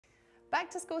Back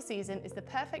to school season is the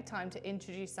perfect time to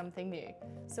introduce something new,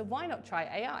 so why not try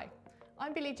AI?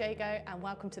 I'm Billie Jago and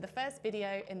welcome to the first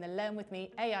video in the Learn With Me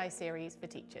AI series for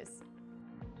teachers.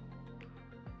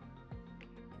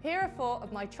 Here are 4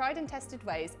 of my tried and tested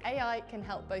ways AI can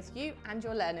help both you and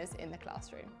your learners in the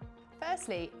classroom.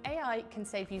 Firstly, AI can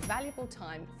save you valuable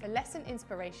time for lesson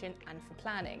inspiration and for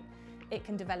planning. It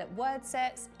can develop word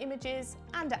sets, images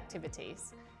and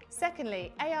activities.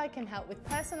 Secondly, AI can help with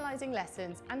personalising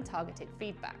lessons and targeted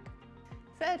feedback.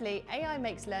 Thirdly, AI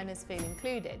makes learners feel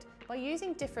included by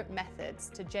using different methods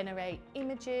to generate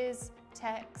images,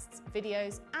 texts,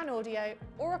 videos and audio,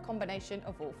 or a combination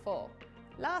of all 4.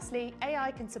 Lastly,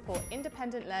 AI can support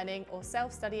independent learning or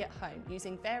self-study at home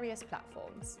using various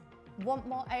platforms. Want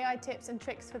more AI tips and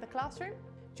tricks for the classroom?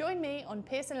 Join me on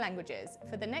Pearson Languages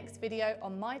for the next video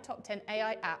on my top 10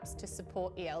 AI apps to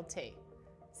support ELT.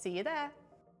 See you there!